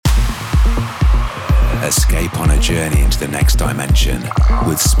escape on a journey into the next dimension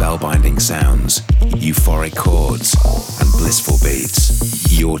with spellbinding sounds, euphoric chords, and blissful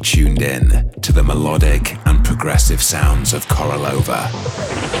beats. You're tuned in to the melodic and progressive sounds of KOROLOVA.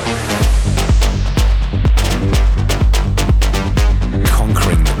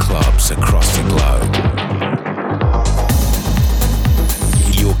 Conquering the clubs across the globe.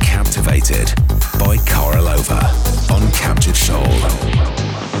 You're captivated by KOROLOVA on Captured Soul.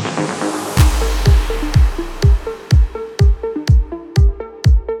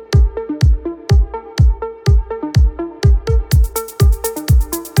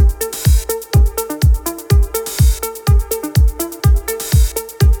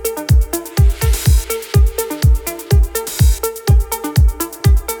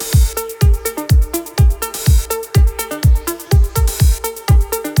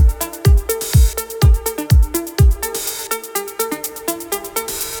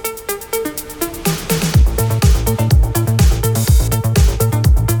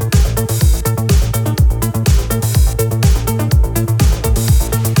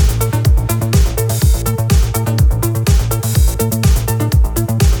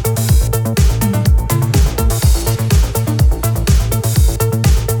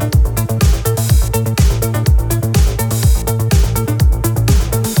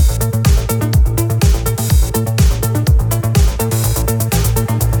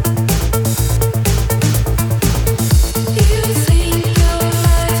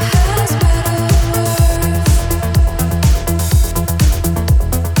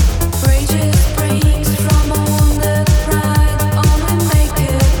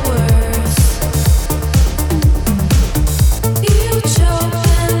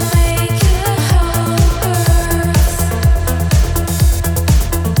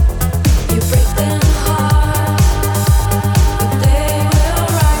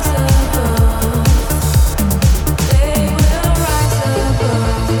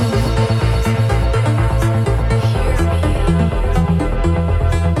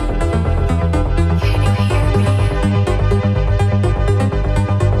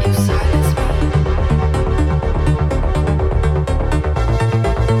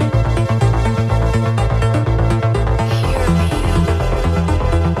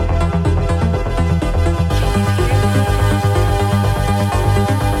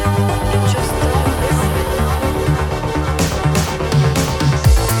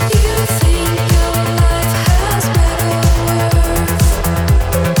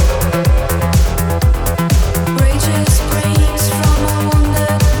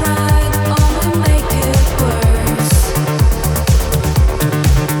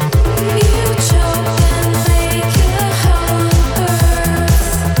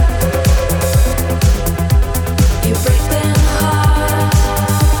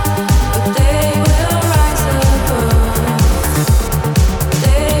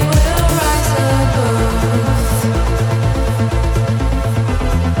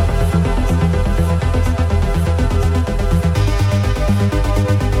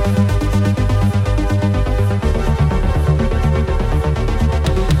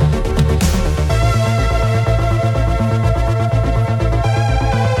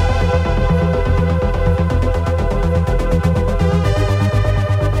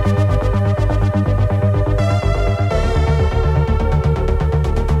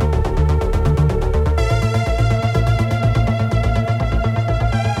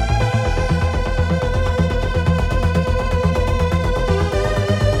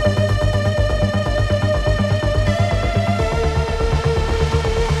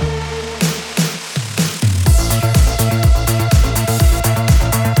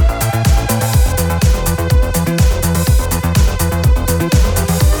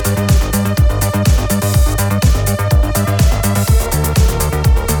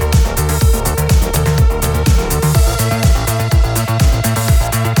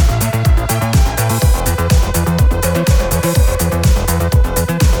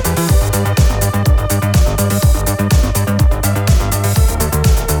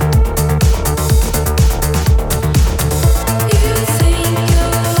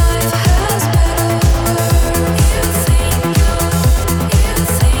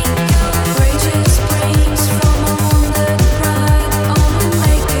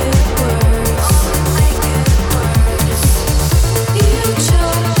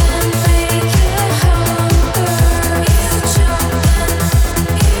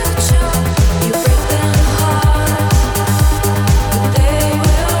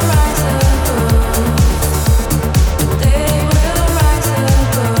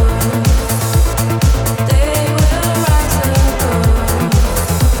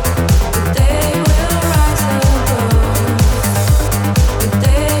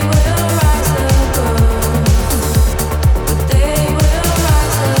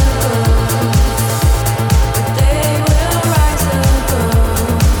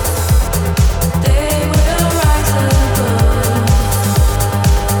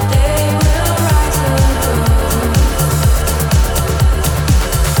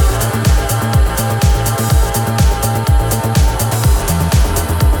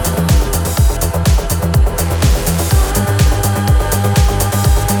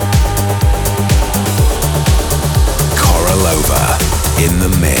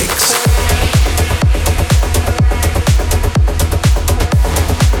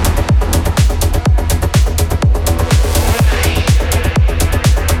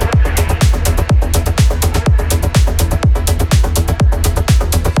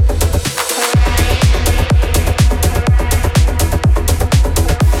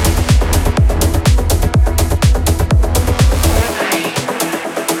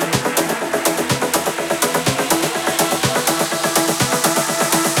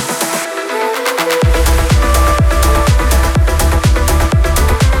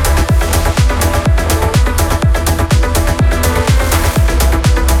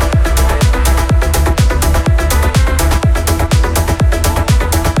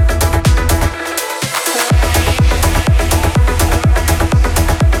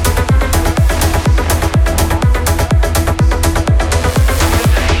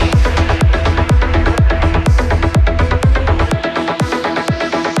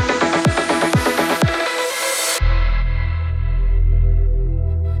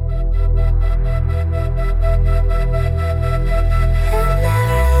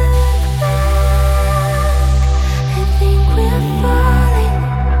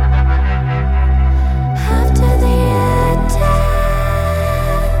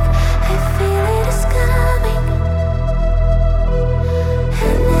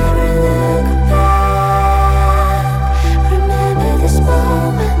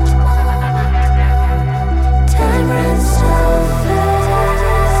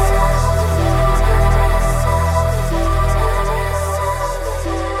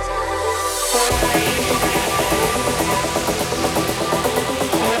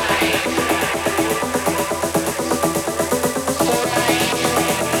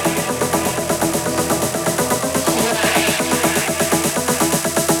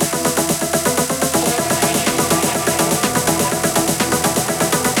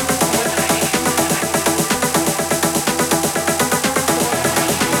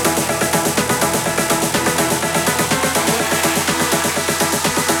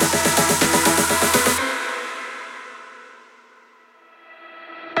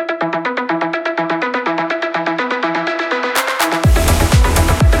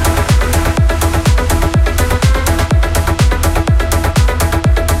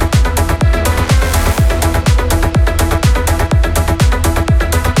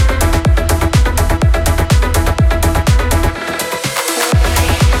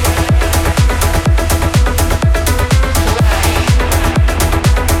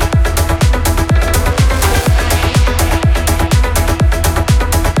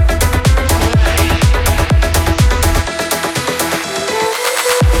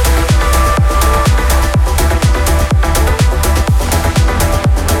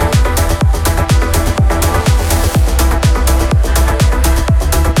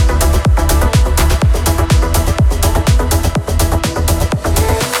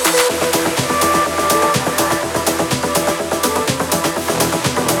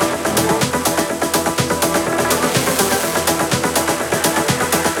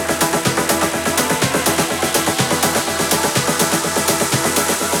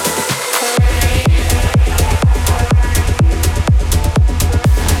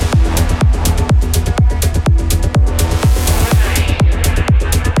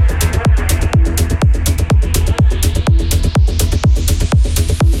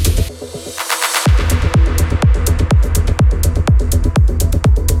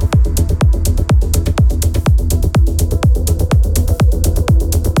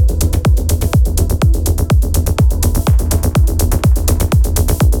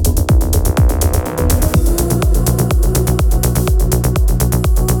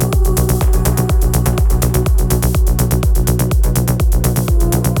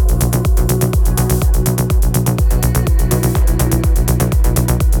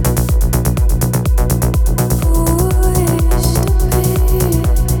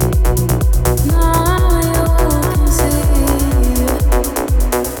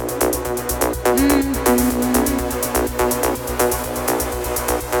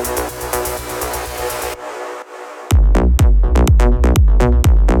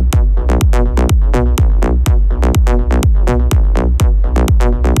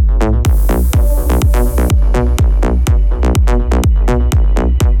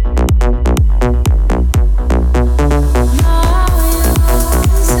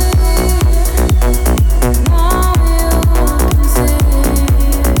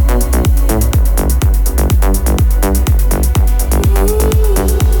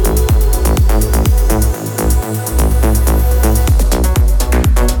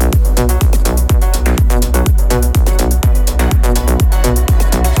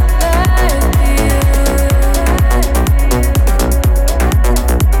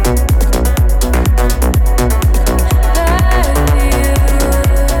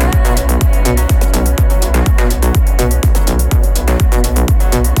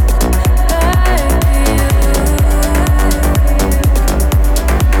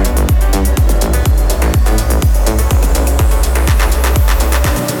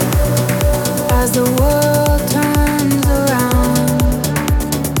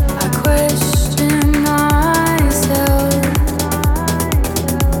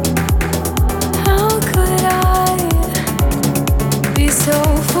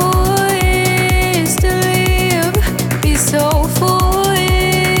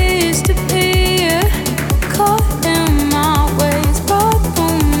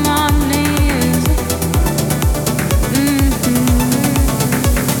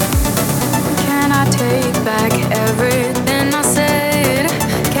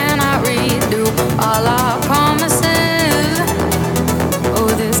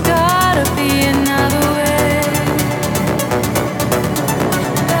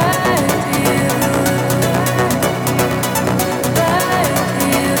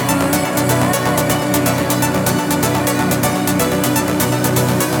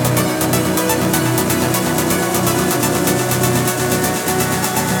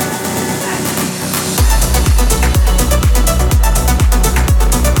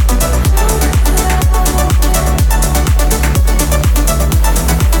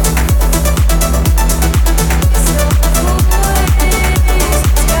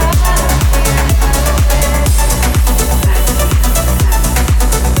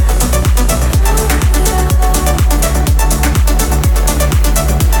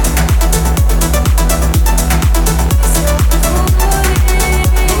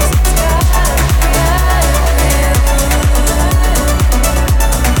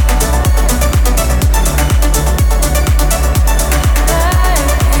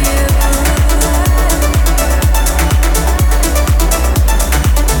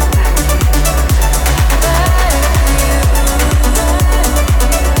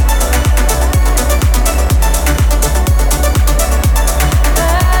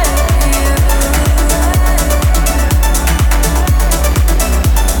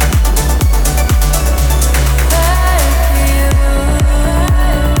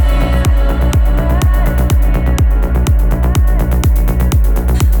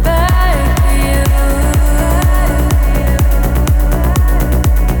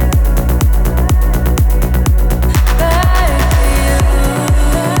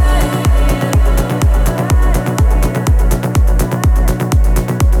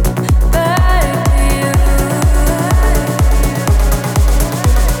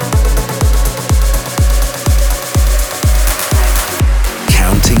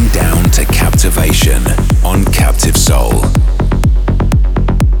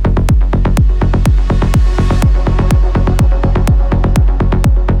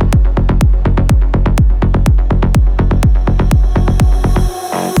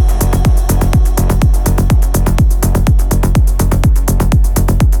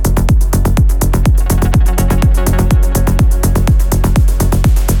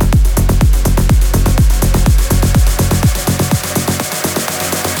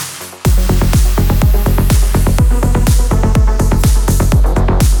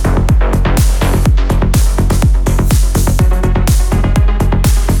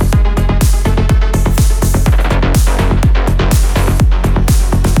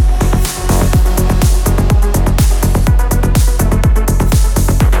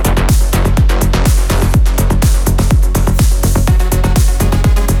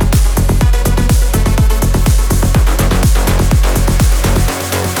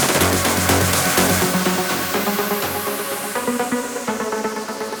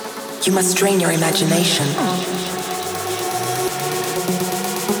 You must strain your imagination.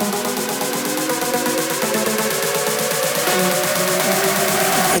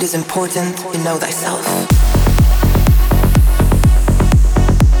 It is important to know thyself.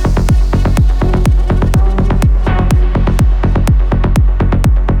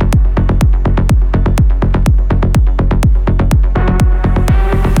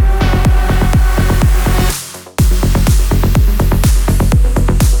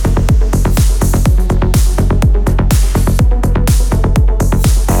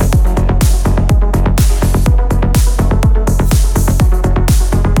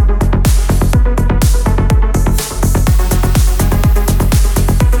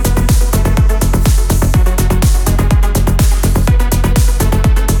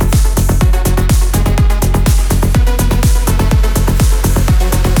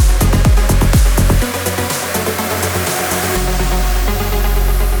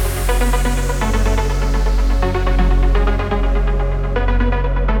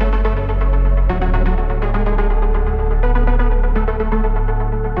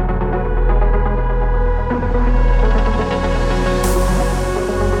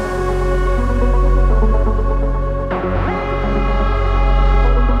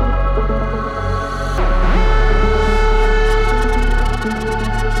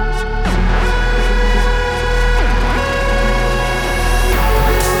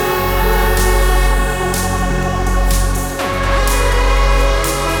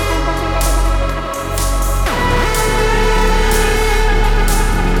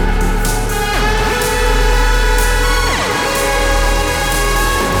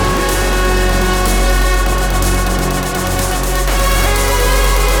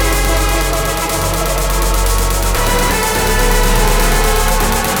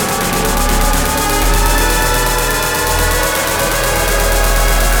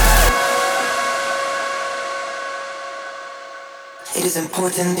 It is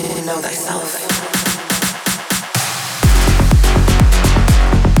important to know thyself.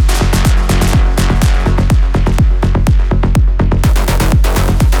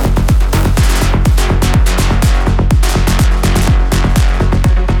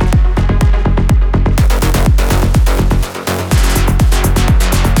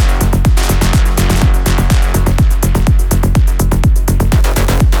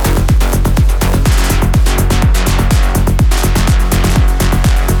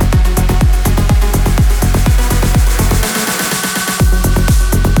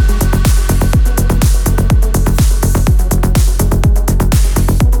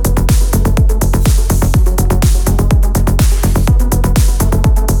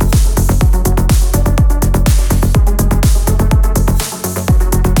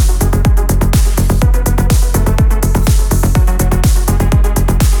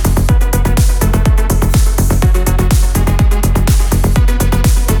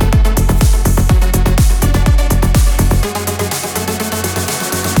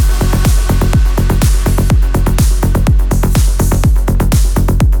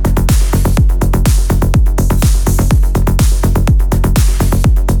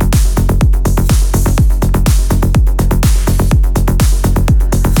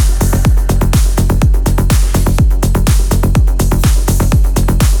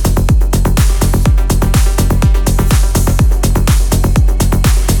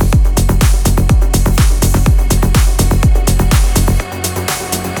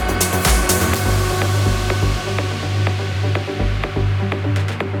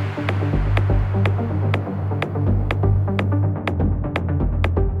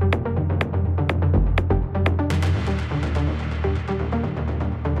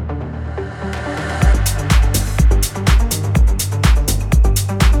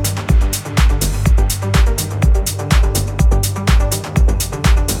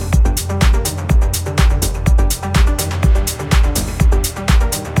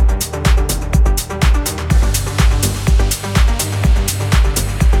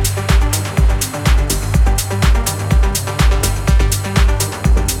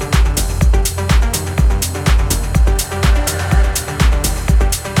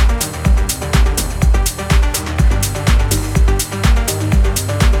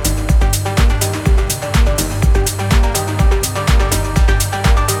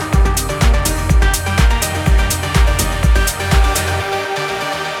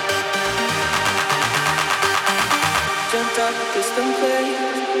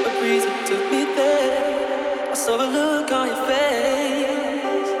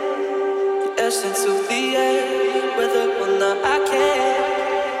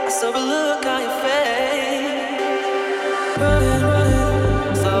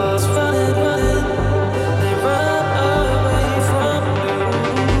 Running, thoughts.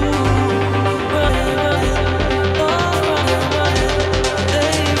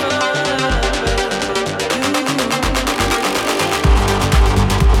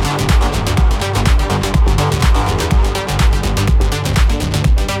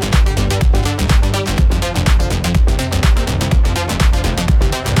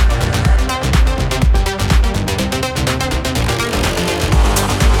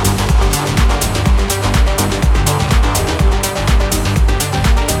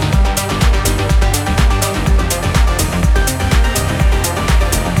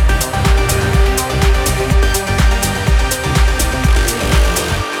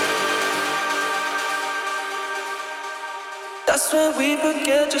 That's when we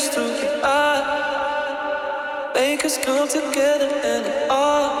forget just who we are. Make us come together and it's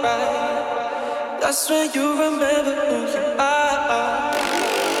alright. That's when you remember who you are.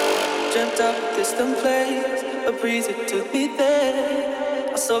 Dreamt of a distant place, a breeze that took me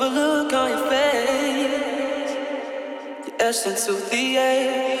there. I saw a look on your face. You etched into the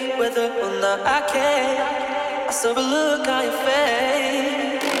air, whether or not I care. I saw a look on your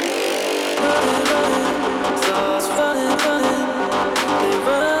face. Running, running, thoughts running, running. They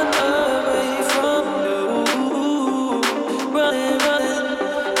run away from you. Running, running,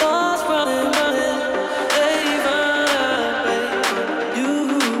 thoughts running, running. They run away from you.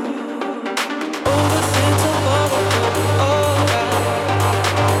 Overthink tomorrow, alright.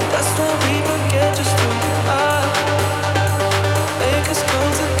 That's when we forget just who we are. Make us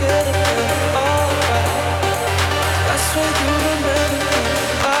come together and alright. That's when you remember who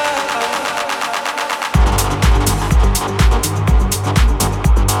you are.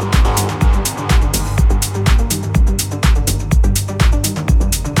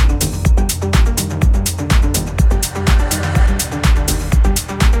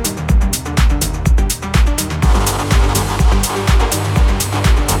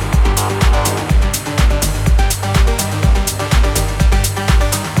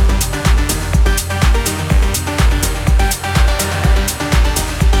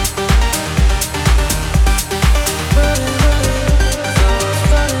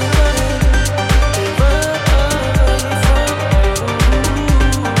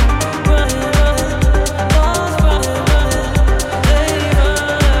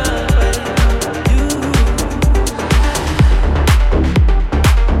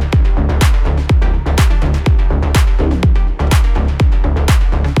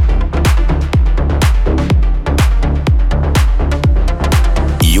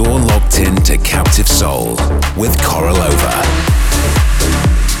 With KOROLOVA.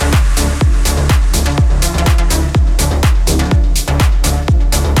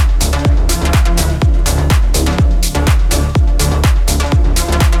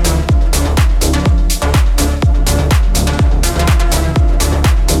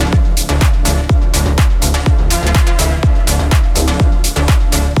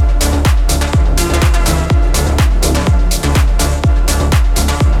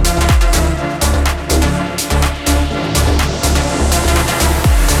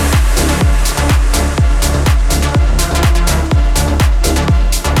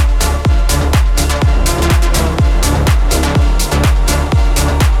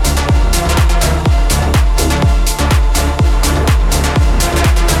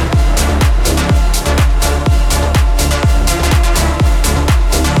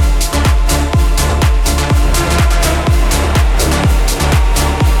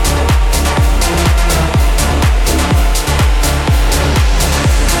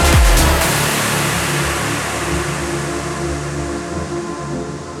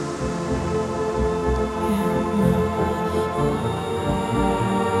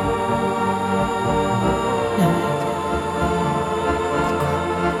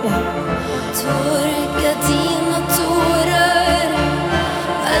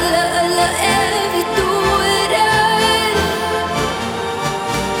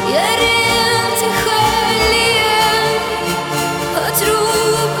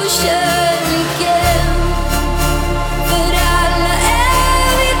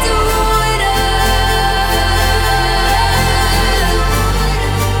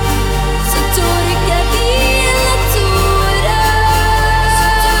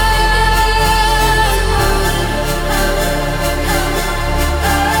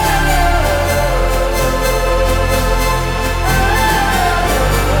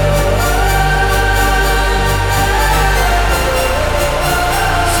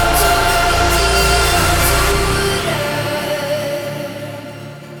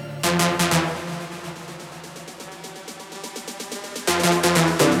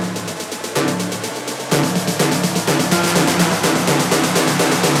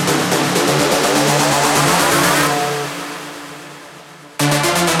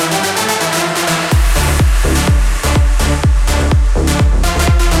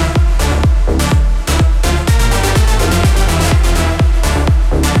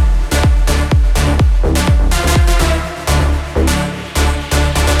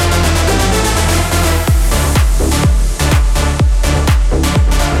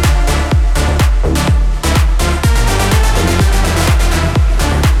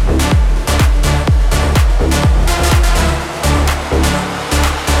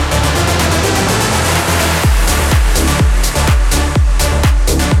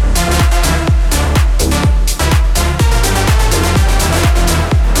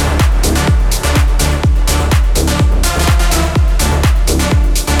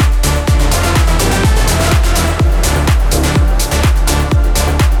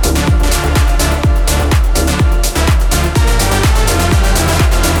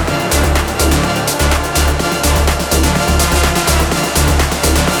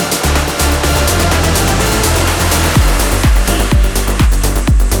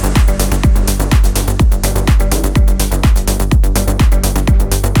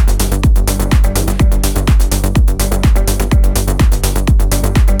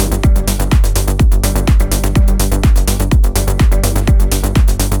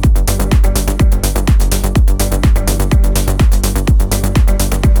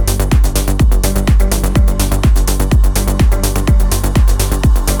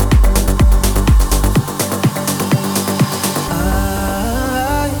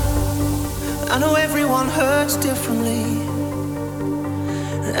 know everyone hurts differently.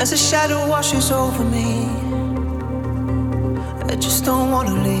 As a shadow washes over me, I just don't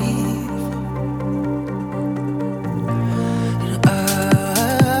wanna leave.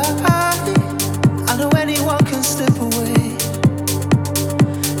 I know anyone can slip away.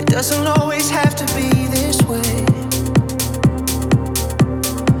 It doesn't always have to be this way.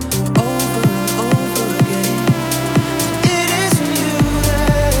 Over and over again. It isn't you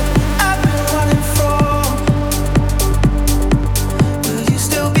that I've been running from. Will you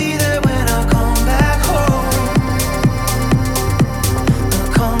still be there when I come back home? I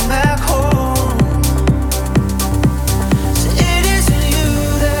come back home. So it isn't you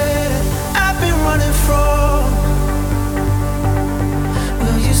that I've been running from.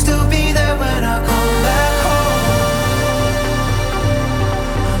 Will you still be there when I come back home?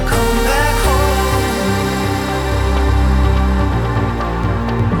 I come back home.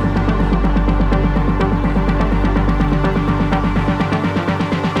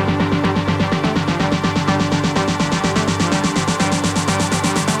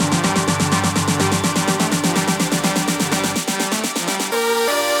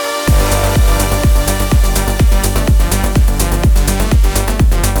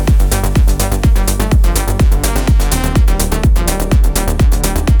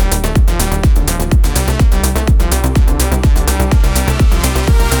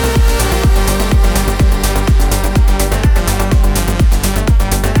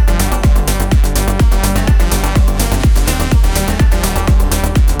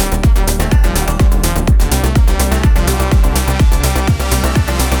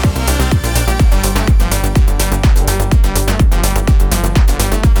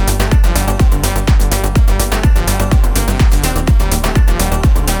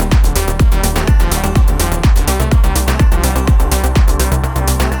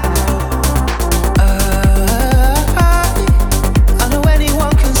 I know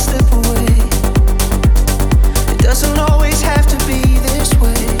anyone can slip away. It doesn't always have to be this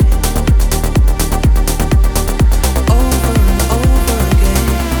way. Over and over again.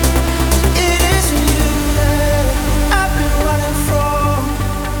 It isn't you that I've been running from.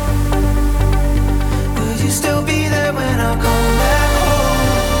 Will you still be there when I come back home?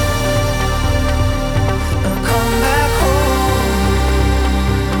 I come back home.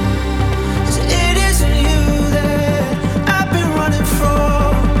 So it isn't you that I've been running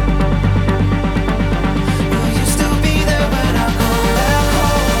from. Will you still be there when I come back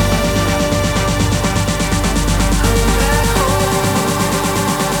home? Come back home. Come back home.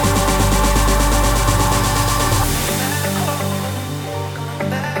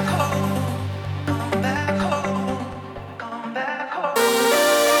 Come back home. Come back home.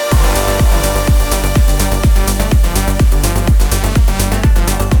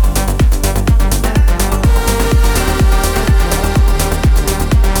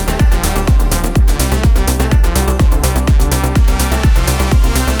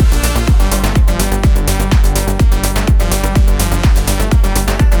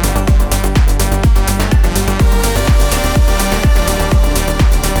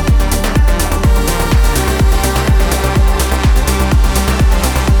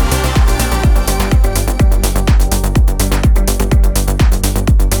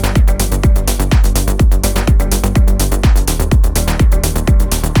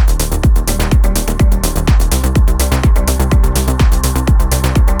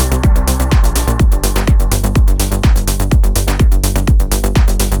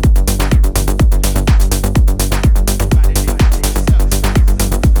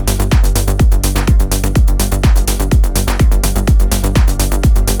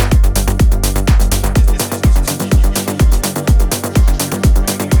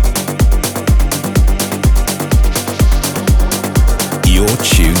 You're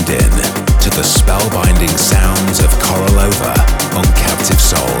tuned in to the spellbinding sounds of KOROLOVA on Captive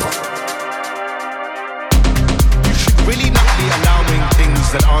Soul. You should really not be allowing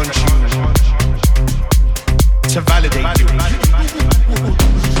things that aren't you to validate you.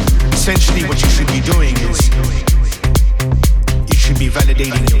 Essentially what you should be doing is you should be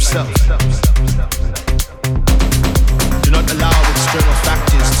validating yourself. Do not allow external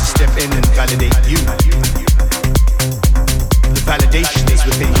factors to step in and validate you. The validation is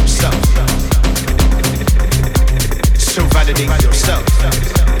within yourself. So validate yourself.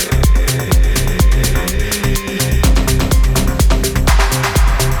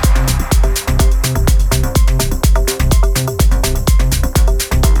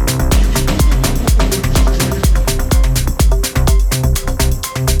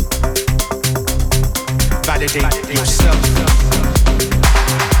 Validate yourself.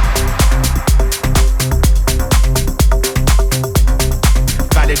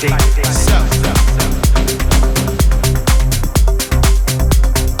 Validate self.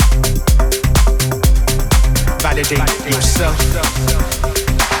 Validate yourself.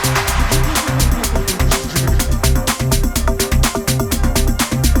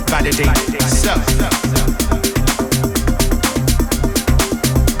 Validate self.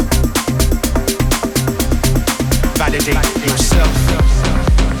 Validate yourself.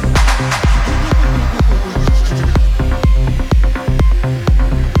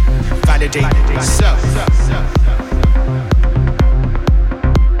 Validate self.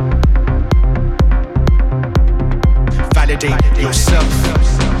 Validate yourself.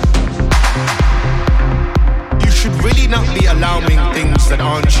 You should really not be allowing things that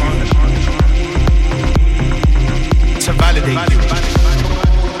aren't you to validate you.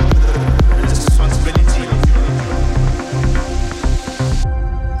 It's a responsibility.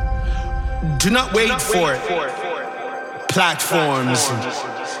 Do not wait for platforms and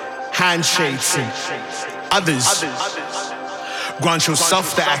handshakes and others. Grant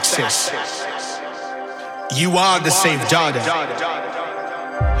yourself the access. You are the saved daughter.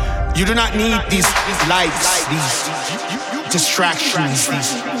 You do not need these likes, these distractions,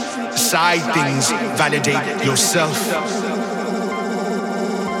 these side things. Validate yourself.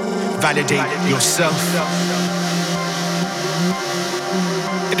 Validate yourself.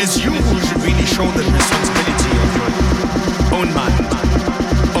 It is you who should really shoulder the responsibility of your own mind,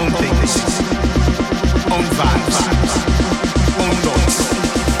 own things, own vibes, own thoughts.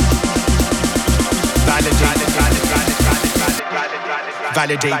 Validate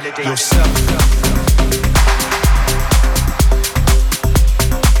yourself.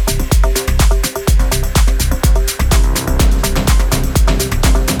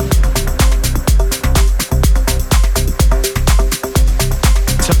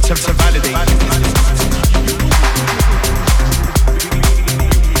 To validate.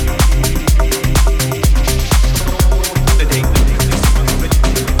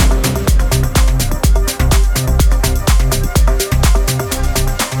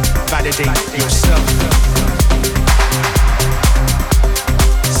 Validate yourself.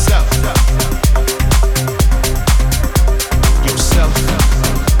 Self. Yourself.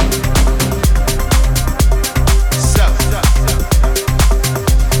 Self.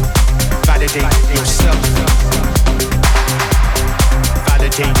 Validate yourself.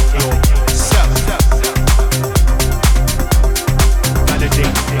 Validate yourself.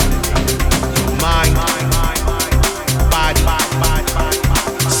 Validate your mind, body,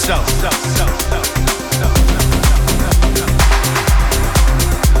 self.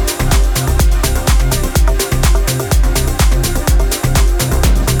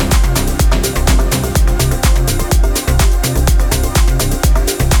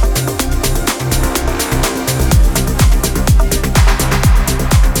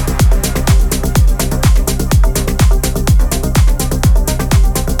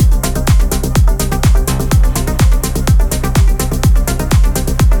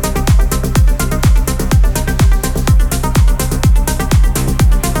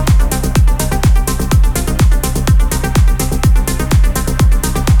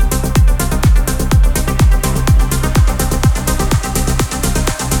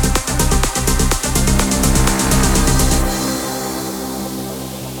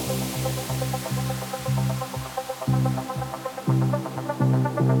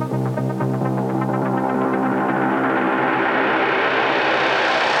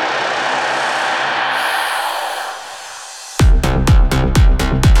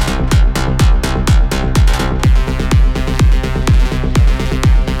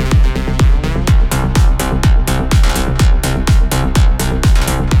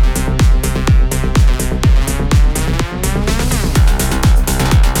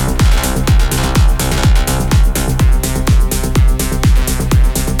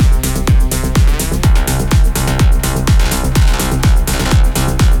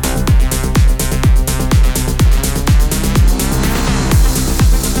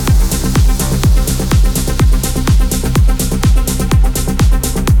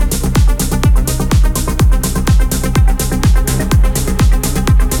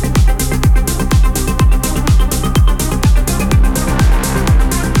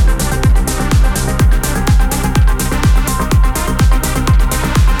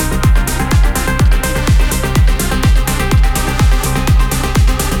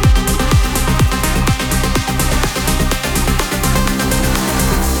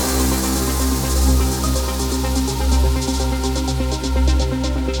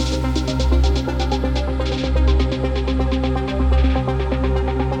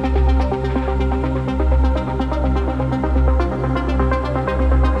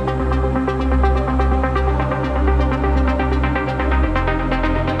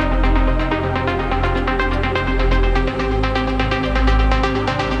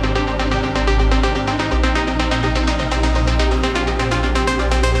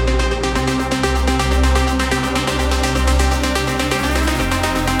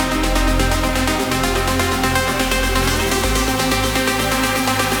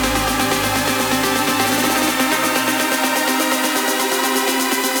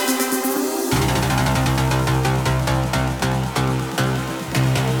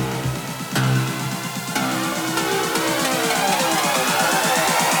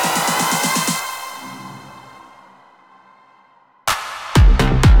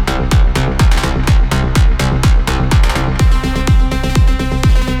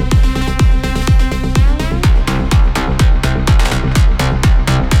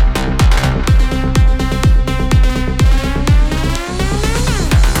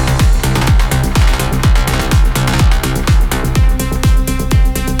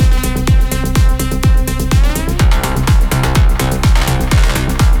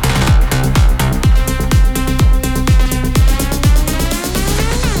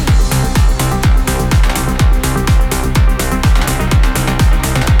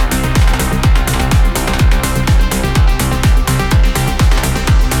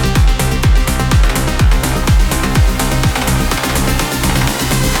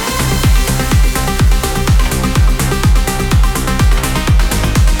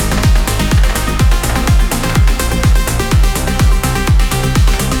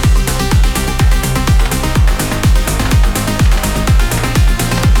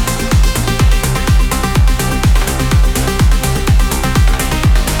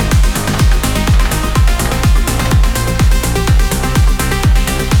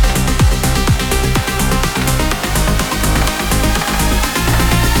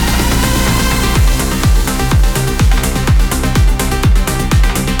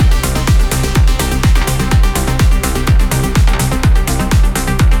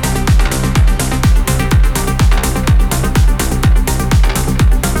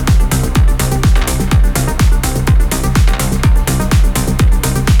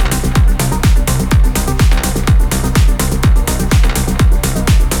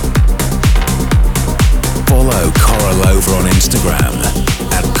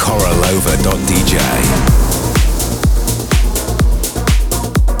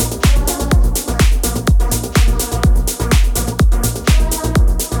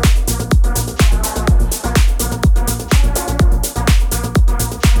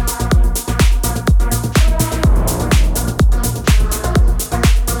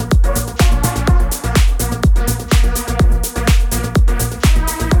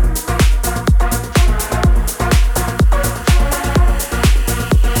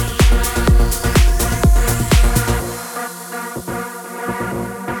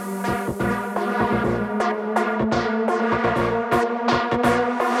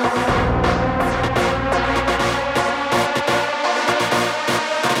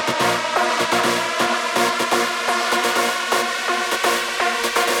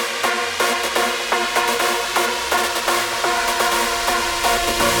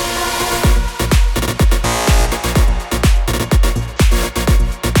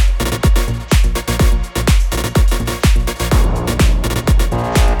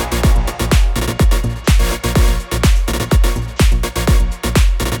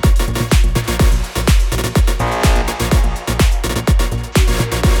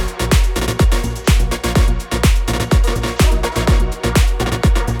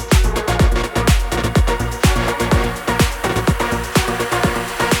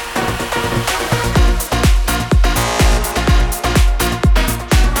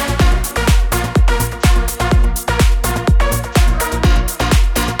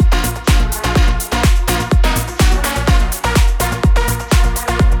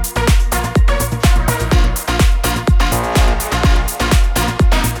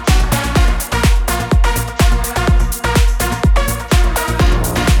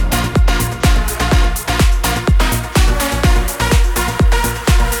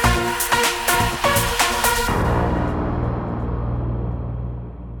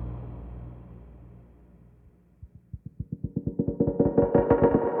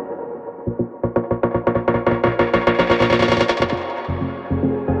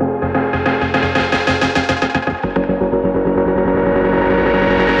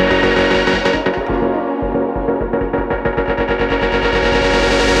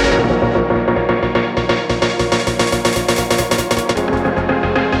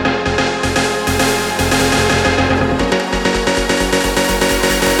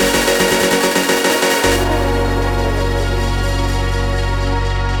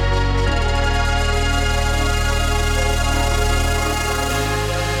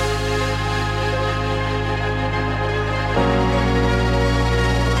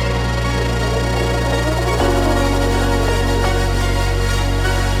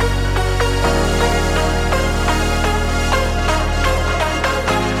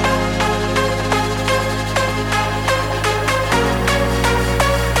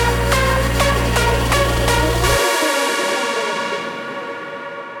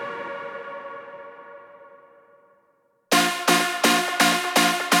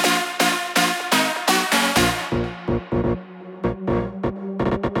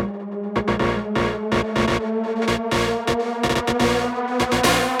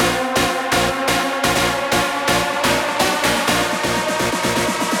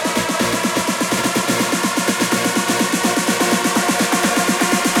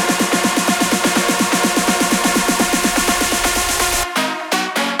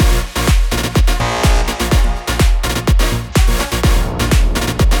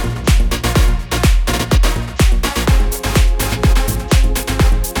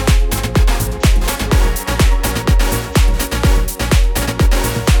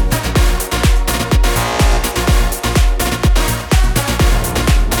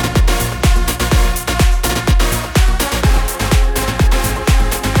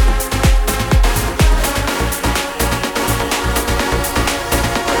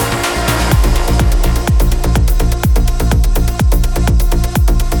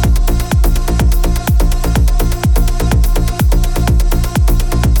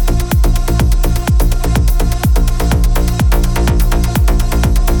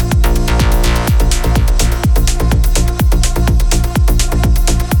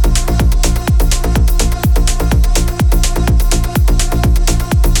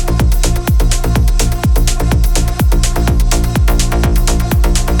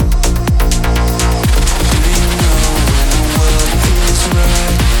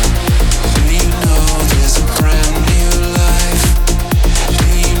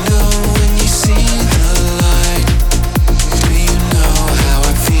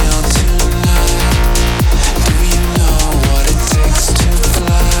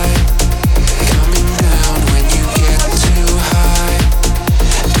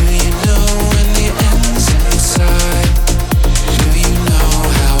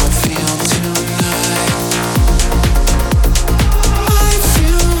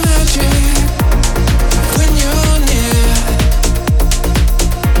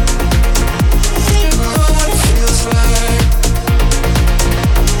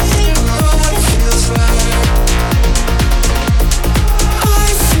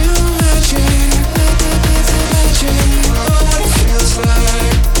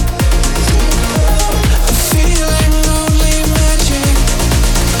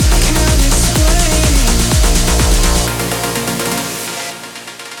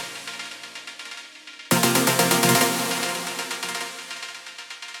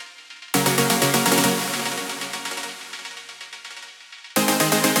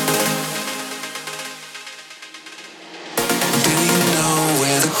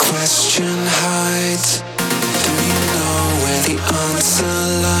 question hides? Do you know where the answer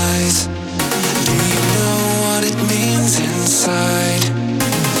lies? Do you know what it means inside?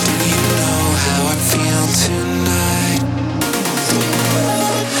 Do you know how I feel tonight?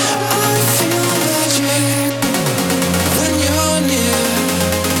 I feel magic when you're near.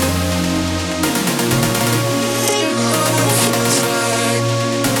 You know what it feels like.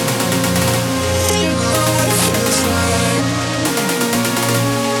 You know what it feels like.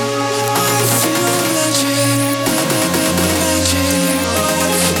 I feel magic, magic. You know what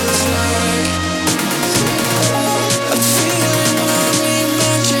it feels like.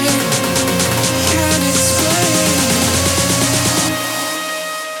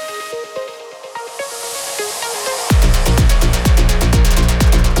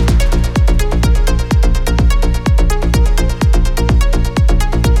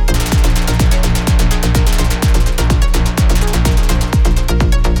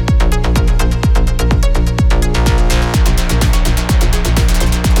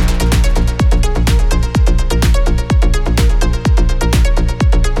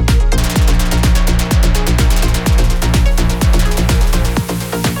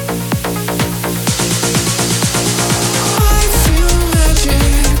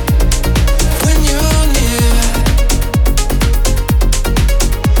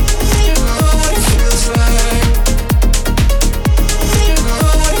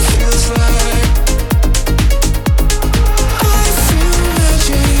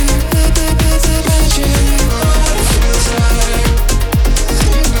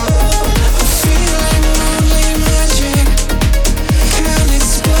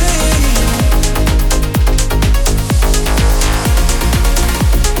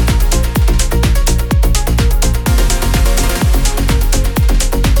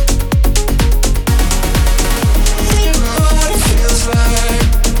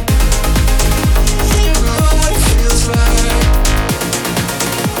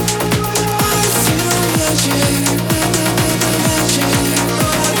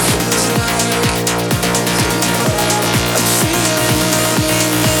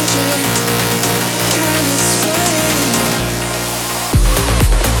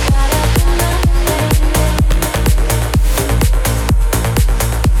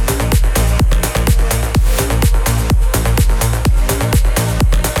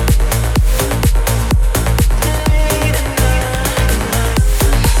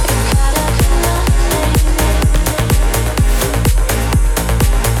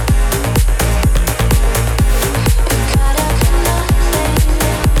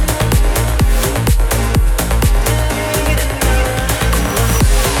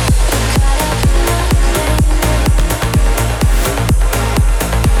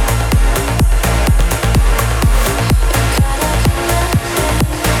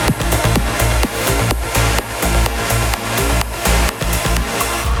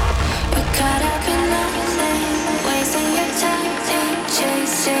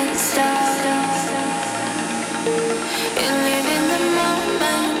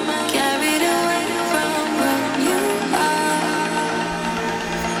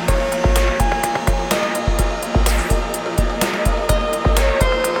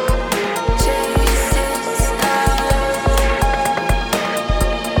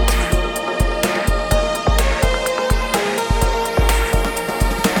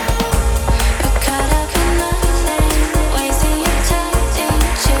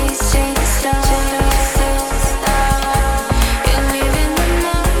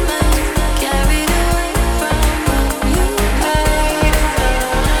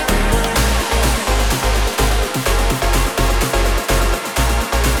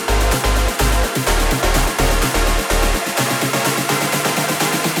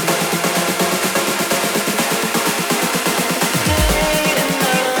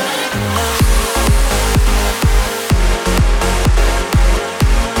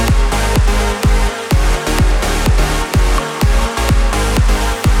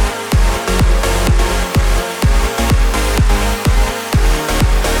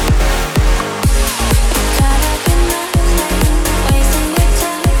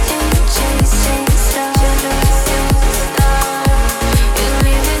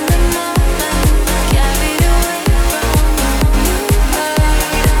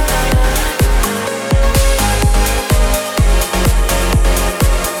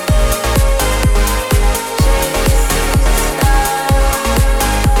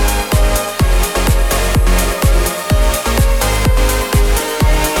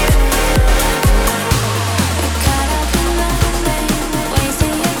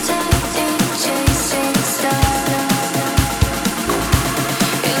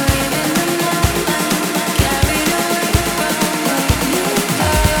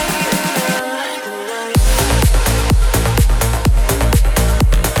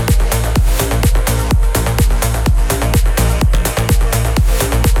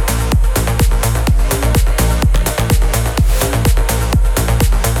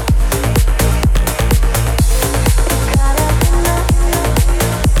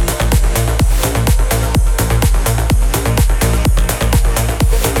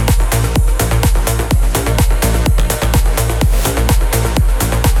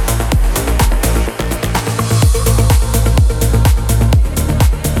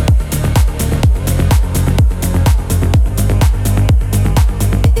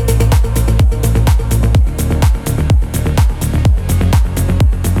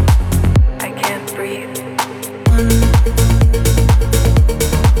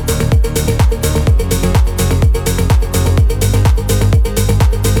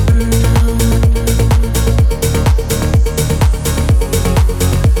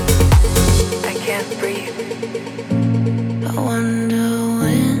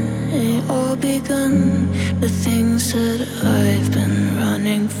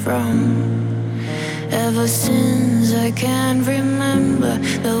 running from. Ever since I can remember,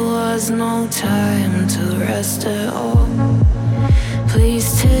 there was no time to rest at all.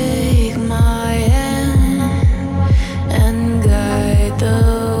 Please take my hand and guide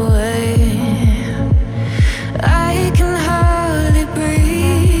the way. I can hardly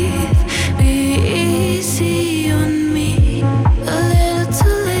breathe, be easy on me. A little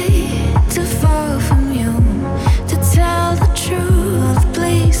too late to fall from you. To tell the truth,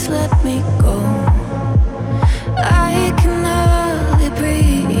 please let me go. I can hardly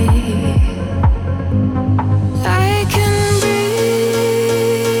breathe. I can breathe.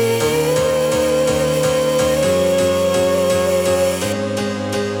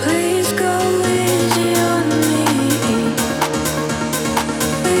 Please go easy on me.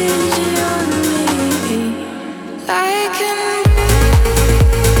 Easy on me. I can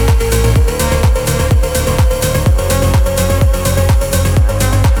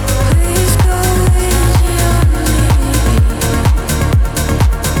please go easy on me.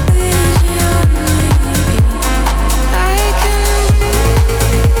 Easy on me. I can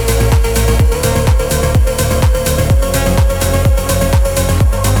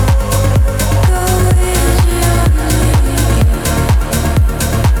go easy on me.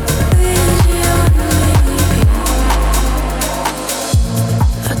 Easy on me.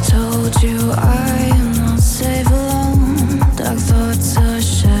 I told you I am not safe alone. Dark thoughts are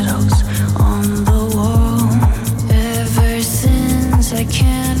shadows on the wall. Ever since I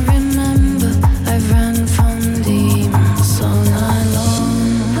can't remember, I've run from demons all night long.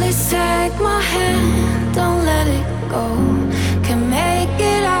 Please take my hand, don't let it go. Can make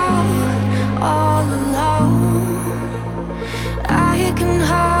it out all alone. I can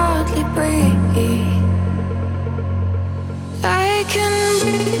hardly breathe. I can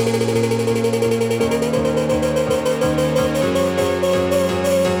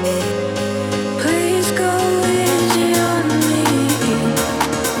please go easy on me.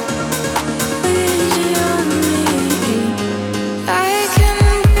 Easy on me. I can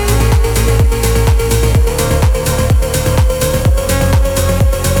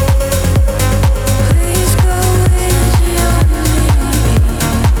please go easy on me.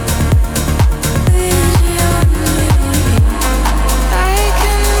 Easy on me. I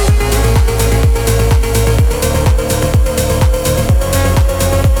can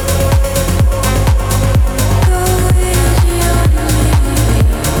go easy on me.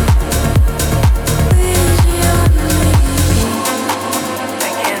 Easy on me. I can't breathe. I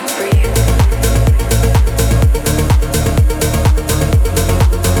can't breathe.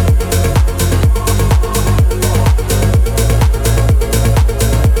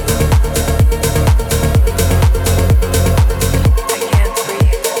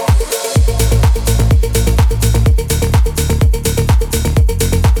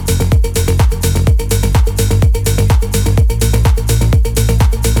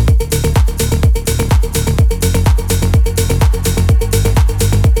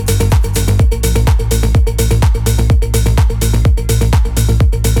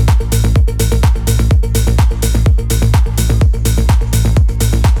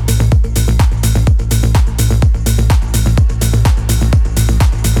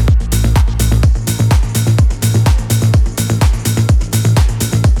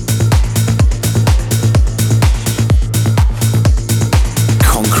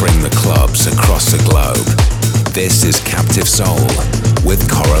 Conquering the clubs across the globe. This is Captive Soul with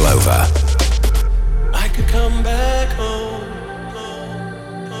KOROLOVA. I could come back home.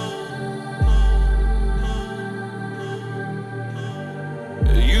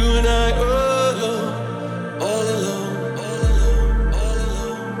 You and I alone, all alone, all alone, all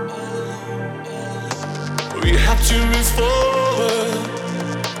alone, all alone, all alone. We have to move forward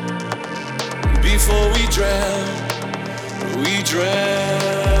before we drown. We drown.